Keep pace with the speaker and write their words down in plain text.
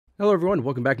Hello everyone,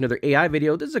 welcome back to another AI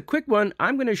video. This is a quick one.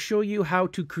 I'm going to show you how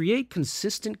to create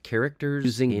consistent characters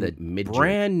using the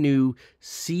brand new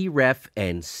Cref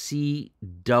and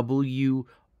CW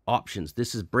options.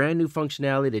 This is brand new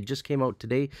functionality that just came out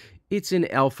today. It's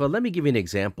in alpha. Let me give you an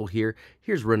example here.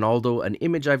 Here's Ronaldo, an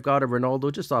image I've got of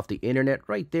Ronaldo just off the internet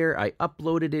right there. I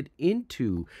uploaded it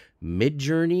into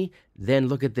Midjourney. Then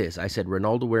look at this. I said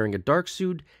Ronaldo wearing a dark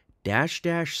suit,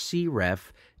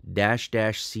 --Cref,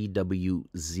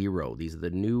 --CW0. These are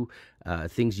the new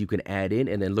things you can add in.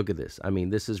 And then look at this. I mean,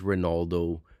 this is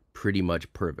Ronaldo pretty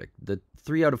much perfect. The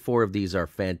 3 out of 4 of these are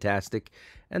fantastic.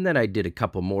 And then I did a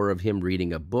couple more of him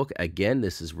reading a book. Again,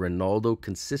 this is Ronaldo,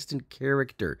 consistent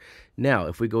character. Now,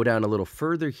 if we go down a little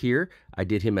further here, I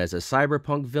did him as a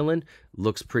cyberpunk villain.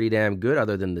 Looks pretty damn good,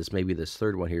 other than this, maybe this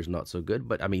third one here is not so good.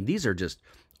 But I mean, these are just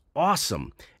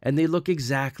awesome, and they look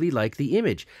exactly like the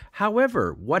image.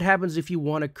 However, what happens if you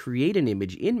want to create an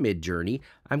image in Midjourney?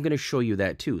 I'm going to show you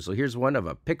that too. So here's one of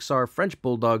a Pixar French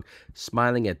Bulldog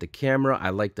smiling at the camera. I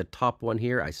like the top one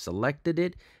here. I selected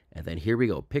it, and then here we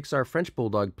go. Pixar French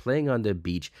Bulldog playing on the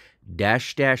beach,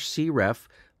 --Cref,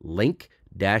 link,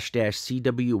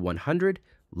 --CW100.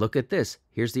 Look at this.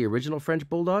 Here's the original French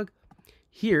Bulldog.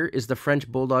 Here is the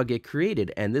French Bulldog it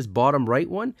created, and this bottom right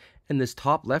one and this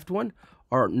top left one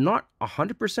are not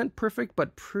 100% perfect,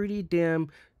 but pretty damn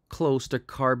close to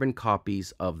carbon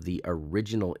copies of the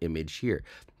original image here.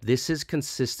 This is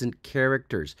consistent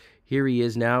characters. Here he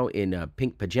is now in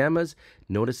pink pajamas.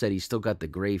 Notice that he's still got the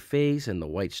gray face and the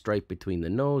white stripe between the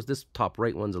nose. This top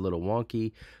right one's a little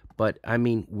wonky, but I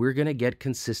mean, we're going to get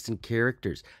consistent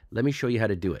characters. Let me show you how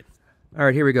to do it. All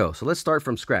right, here we go. So let's start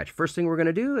from scratch. First thing we're going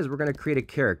to do is we're going to create a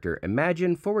character.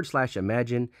 Imagine,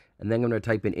 /imagine, and then I'm going to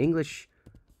type in English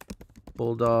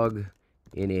Bulldog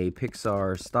in a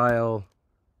Pixar style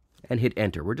and hit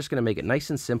enter. We're just going to make it nice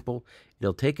and simple.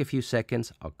 It'll take a few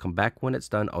seconds. I'll come back when it's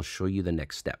done. I'll show you the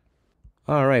next step.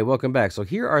 All right, welcome back. So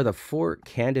here are the 4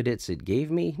 candidates it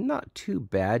gave me. Not too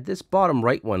bad. This bottom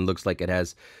right one looks like it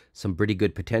has some pretty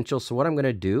good potential. So what I'm going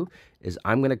to do is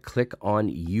I'm going to click on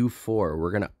U4.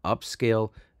 We're going to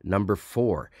upscale number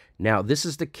 4. Now, this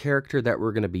is the character that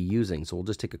we're going to be using. So we'll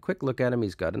just take a quick look at him.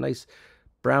 He's got a nice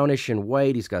brownish and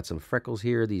white. He's got some freckles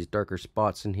here, these darker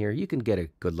spots in here. You can get a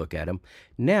good look at him.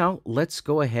 Now, let's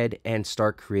go ahead and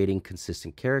start creating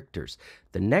consistent characters.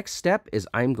 The next step is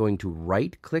I'm going to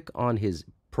right-click on his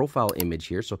profile image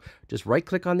here. So just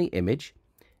right-click on the image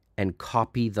and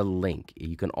copy the link.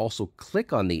 You can also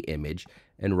click on the image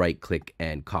and right-click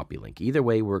and copy link. Either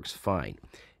way works fine.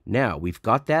 Now, we've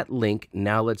got that link.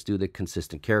 Now let's do the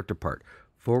consistent character part.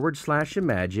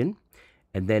 /imagine.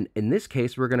 And then in this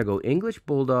case, we're going to go English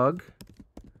Bulldog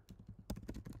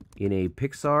in a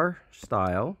Pixar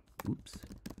style. Oops.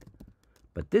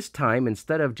 But this time,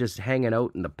 instead of just hanging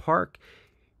out in the park,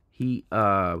 he's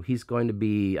going to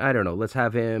be, I don't know, let's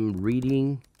have him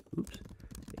reading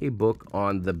a book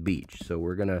on the beach. So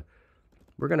we're gonna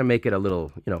make it a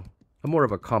little, a more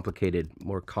of a complicated,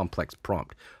 more complex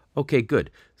prompt. Okay,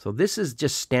 good. So this is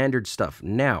just standard stuff.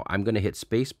 Now I'm going to hit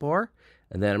spacebar.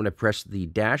 And then I'm going to press the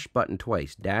dash button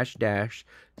twice, --Cref,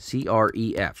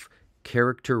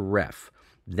 character ref.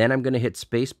 Then I'm going to hit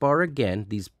spacebar again.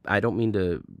 I don't mean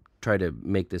to try to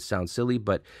make this sound silly,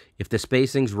 but if the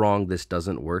spacing's wrong, this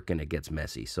doesn't work and it gets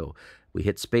messy. So we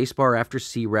hit spacebar after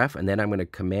cref, and then I'm going to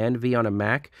Command V on a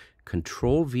Mac,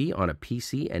 Control V on a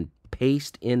PC, and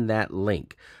paste in that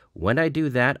link. When I do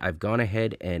that, I've gone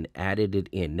ahead and added it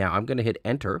in. Now I'm going to hit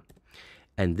enter.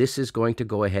 And this is going to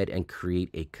go ahead and create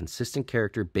a consistent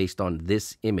character based on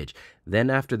this image. Then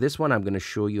after this one, I'm going to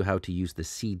show you how to use the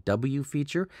CW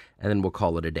feature, and then we'll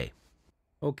call it a day.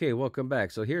 Okay, welcome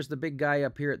back. So here's the big guy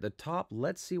up here at the top.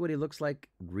 Let's see what he looks like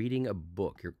reading a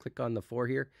book. Here, click on the 4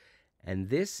 here. And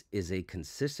this is a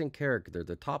consistent character.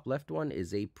 The top left one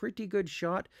is a pretty good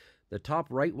shot. The top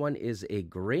right one is a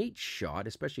great shot,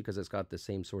 especially because it's got the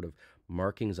same sort of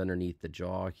markings underneath the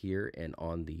jaw here and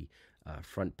on the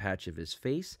front patch of his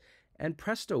face. And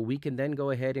presto, we can then go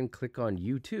ahead and click on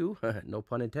U2, no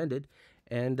pun intended,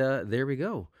 and there we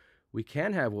go. We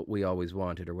can have what we always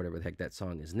wanted, or whatever the heck that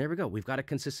song is. And there we go. We've got a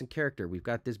consistent character. We've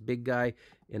got this big guy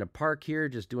in a park here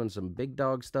just doing some big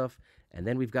dog stuff, and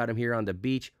then we've got him here on the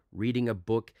beach reading a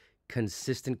book.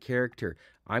 Consistent character.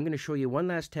 I'm going to show you one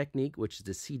last technique, which is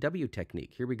the CW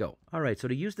technique. Here we go. All right, so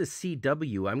to use the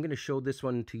CW, I'm going to show this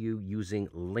one to you using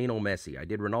Lionel Messi. I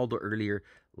did Ronaldo earlier.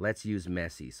 Let's use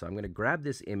Messi. So I'm going to grab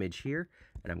this image here,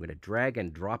 and I'm going to drag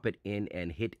and drop it in and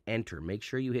hit enter. Make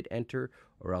sure you hit enter,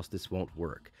 or else this won't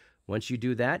work. Once you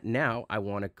do that, now I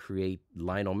want to create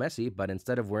Lionel Messi, but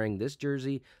instead of wearing this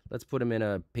jersey, let's put him in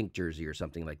a pink jersey or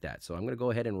something like that. So I'm going to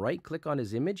go ahead and right-click on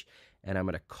his image, and I'm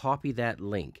going to copy that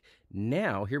link.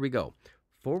 Now, here we go.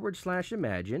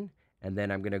 /imagine, and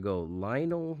then I'm going to go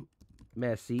Lionel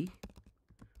Messi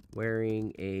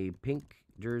wearing a pink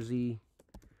jersey.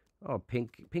 Oh,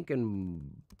 pink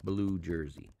and blue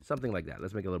jersey. Something like that.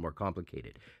 Let's make it a little more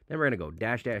complicated. Then we're going to go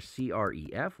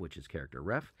 --cref, which is character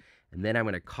ref. And then I'm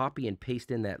going to copy and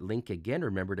paste in that link again.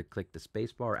 Remember to click the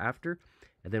spacebar after.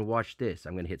 And then watch this.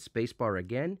 I'm going to hit spacebar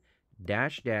again,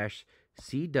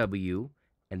 --CW.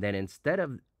 And then instead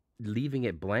of leaving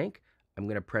it blank, I'm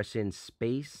going to press in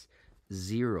space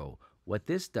 0. What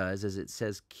this does is it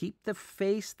says keep the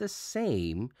face the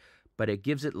same, but it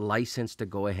gives it license to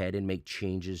go ahead and make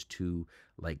changes to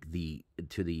like the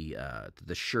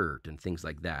shirt and things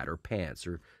like that, or pants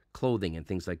or clothing and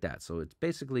things like that. So it's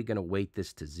basically going to weight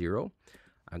this to 0.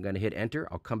 I'm going to hit enter.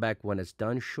 I'll come back when it's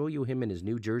done, show you him in his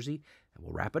new jersey, and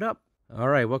we'll wrap it up. All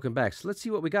right, welcome back. So let's see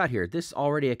what we got here. This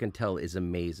already I can tell is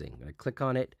amazing. I'm going to click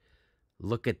on it.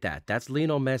 Look at that. That's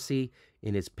Lionel Messi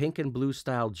in his pink and blue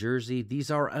style jersey. These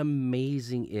are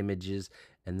amazing images,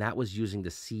 and that was using the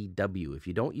CW. If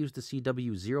you don't use the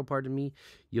CW0, pardon me,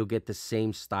 you'll get the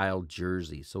same style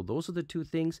jersey. So those are the two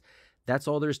things. That's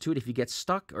all there is to it. If you get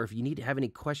stuck, or if you need to have any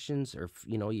questions, or if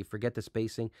you forget the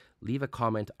spacing, leave a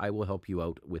comment. I will help you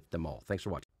out with them all. Thanks for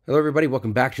watching. Hello everybody,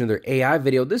 welcome back to another AI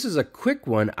video. This is a quick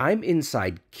one. I'm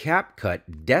inside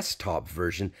CapCut desktop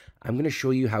version. I'm going to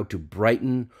show you how to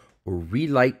brighten or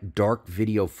relight dark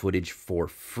video footage for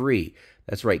free.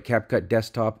 That's right, CapCut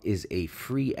Desktop is a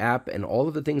free app, and all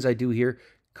of the things I do here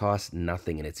cost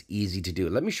nothing, and it's easy to do.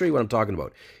 Let me show you what I'm talking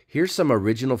about. Here's some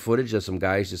original footage of some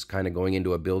guys just kind of going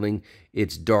into a building.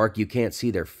 It's dark, you can't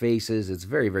see their faces. It's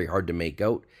very, very hard to make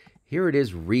out. Here it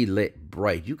is relit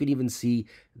bright. You can even see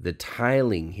the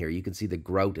tiling here. You can see the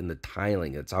grout in the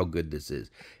tiling. That's how good this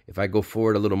is. If I go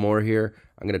forward a little more here,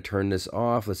 I'm going to turn this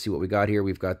off. Let's see what we got here.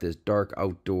 We've got this dark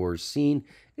outdoor scene.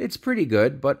 It's pretty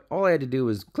good, but all I had to do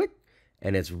was click,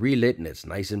 and it's relit, and it's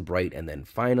nice and bright. And then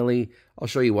finally, I'll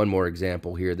show you one more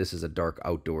example here. This is a dark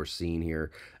outdoor scene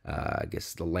here. I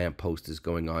guess the lamppost is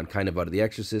going on, kind of out of The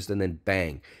Exorcist, and then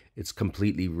bang, it's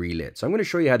completely relit. So I'm going to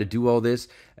show you how to do all this.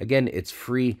 Again, it's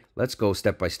free. Let's go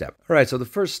step by step. All right, so the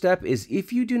first step is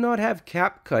if you do not have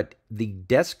CapCut, the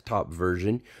desktop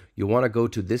version, you want to go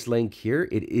to this link here.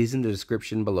 It is in the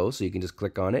description below, so you can just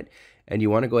click on it. And you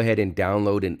want to go ahead and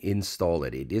download and install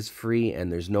it. It is free,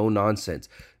 and there's no nonsense.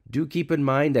 Do keep in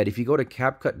mind that if you go to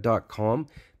CapCut.com,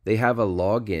 they have a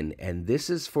login, and this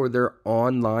is for their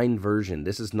online version.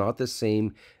 This is not the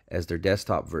same as their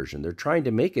desktop version. They're trying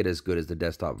to make it as good as the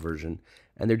desktop version,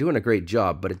 and they're doing a great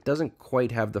job, but it doesn't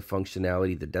quite have the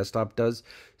functionality the desktop does.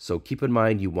 So keep in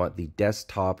mind you want the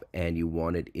desktop and you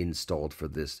want it installed for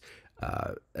this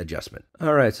adjustment.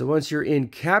 All right, so once you're in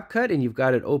CapCut and you've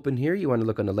got it open here, you want to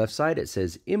look on the left side. It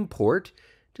says import.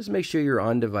 Just make sure you're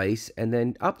on device and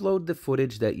then upload the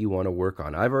footage that you want to work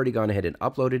on. I've already gone ahead and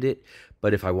uploaded it,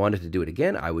 but if I wanted to do it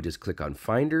again, I would just click on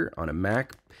Finder on a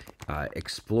Mac,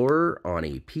 Explorer on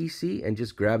a PC, and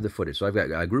just grab the footage. So I've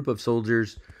got a group of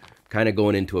soldiers kind of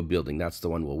going into a building. That's the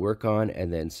one we'll work on,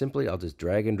 and then simply I'll just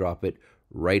drag and drop it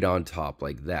right on top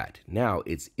like that. Now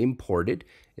it's imported.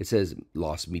 It says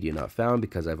lost media not found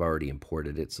because I've already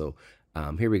imported it. So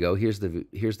here we go. Here's the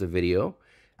video.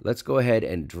 Let's go ahead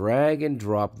and drag and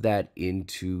drop that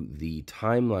into the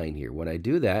timeline here. When I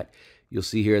do that, you'll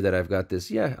see here that I've got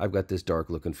this, I've got this dark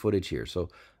looking footage here. So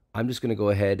I'm just going to go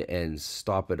ahead and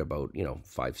stop it about,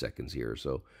 5 seconds here or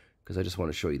so, because I just want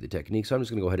to show you the technique. So I'm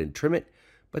just going to go ahead and trim it.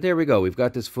 But there we go. We've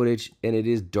got this footage, and it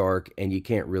is dark, and you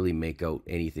can't really make out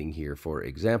anything here, for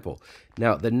example.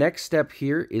 Now, the next step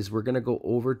here is we're going to go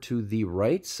over to the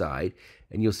right side,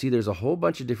 and you'll see there's a whole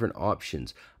bunch of different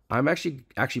options. I'm actually,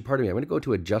 pardon me, I'm going to go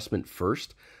to adjustment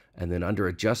first, and then under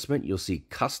adjustment, you'll see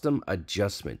custom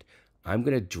adjustment. I'm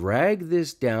going to drag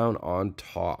this down on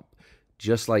top,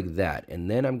 just like that. And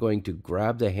then I'm going to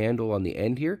grab the handle on the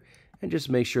end here and just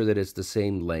make sure that it's the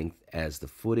same length as the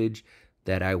footage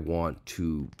that I want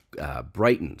to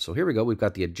brighten. So here we go. We've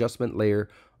got the adjustment layer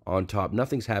on top.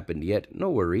 Nothing's happened yet. No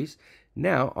worries.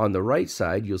 Now, on the right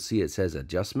side, you'll see it says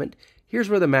adjustment. Here's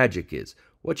where the magic is.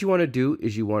 What you want to do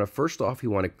is you want to, first off,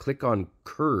 you want to click on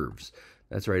curves.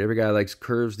 That's right. Every guy likes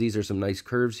curves. These are some nice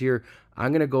curves here.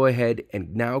 I'm going to go ahead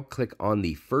and now click on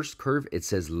the first curve. It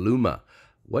says Luma.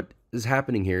 What is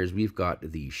happening here is we've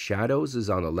got the shadows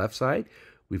is on the left side.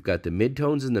 We've got the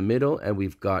midtones in the middle, and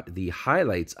we've got the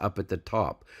highlights up at the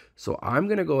top. So I'm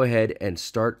going to go ahead and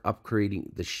start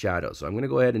upgrading the shadow. So I'm going to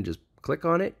go ahead and just click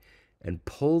on it and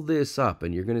pull this up.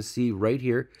 And you're going to see right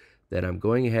here that I'm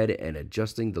going ahead and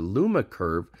adjusting the Luma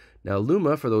curve. Now,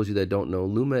 Luma, for those of you that don't know,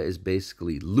 Luma is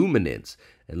basically luminance.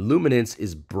 And luminance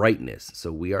is brightness.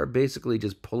 So we are basically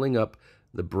just pulling up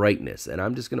the brightness. And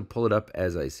I'm just going to pull it up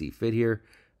as I see fit here.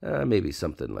 Maybe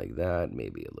something like that.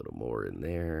 Maybe a little more in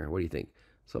there. What do you think?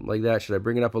 Something like that. Should I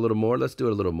bring it up a little more? Let's do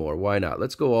it a little more. Why not?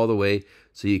 Let's go all the way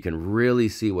so you can really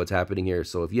see what's happening here.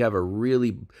 So if you have a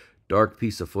really dark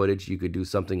piece of footage, you could do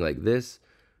something like this.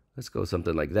 Let's go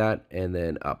something like that. And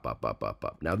then up, up, up, up,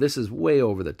 up. Now this is way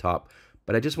over the top,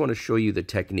 but I just want to show you the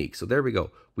technique. So there we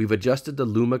go. We've adjusted the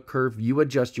Luma curve. You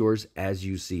adjust yours as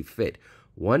you see fit.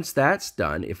 Once that's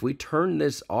done, if we turn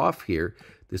this off here,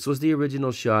 this was the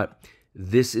original shot.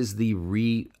 This is the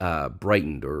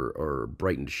brightened or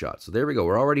brightened shot. So there we go.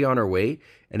 We're already on our way.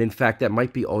 And in fact, that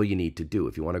might be all you need to do.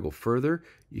 If you want to go further,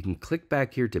 you can click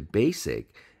back here to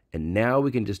basic. And now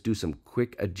we can just do some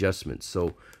quick adjustments.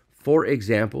 So for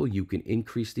example, you can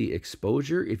increase the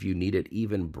exposure if you need it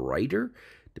even brighter,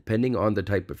 depending on the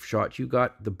type of shot you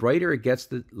got. The brighter it gets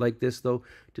like this, though,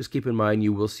 just keep in mind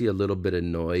you will see a little bit of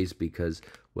noise because,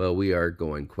 well, we are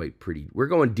going we're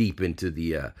going deep into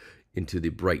the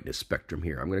brightness spectrum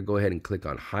here. I'm going to go ahead and click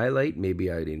on highlight. Maybe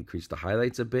I'd increase the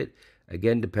highlights a bit.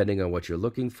 Again, depending on what you're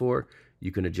looking for,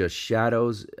 you can adjust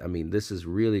shadows. I mean, this is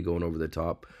really going over the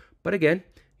top. But again,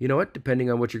 you know what?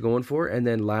 Depending on what you're going for. And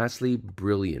then lastly,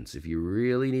 brilliance. If you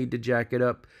really need to jack it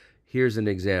up, here's an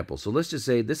example. So let's just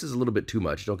say this is a little bit too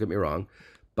much. Don't get me wrong.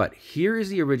 But here is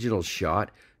the original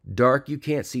shot. Dark, you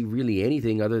can't see really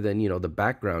anything other than, you know, the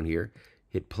background here.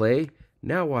 Hit play.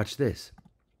 Now watch this.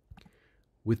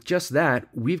 With just that,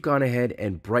 we've gone ahead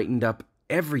and brightened up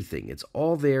everything. It's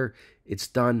all there. It's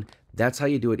done. That's how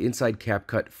you do it inside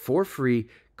CapCut for free.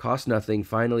 Costs nothing.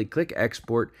 Finally, click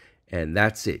export, and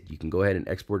that's it. You can go ahead and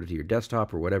export it to your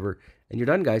desktop or whatever, and you're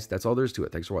done, guys. That's all there is to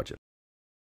it. Thanks for watching.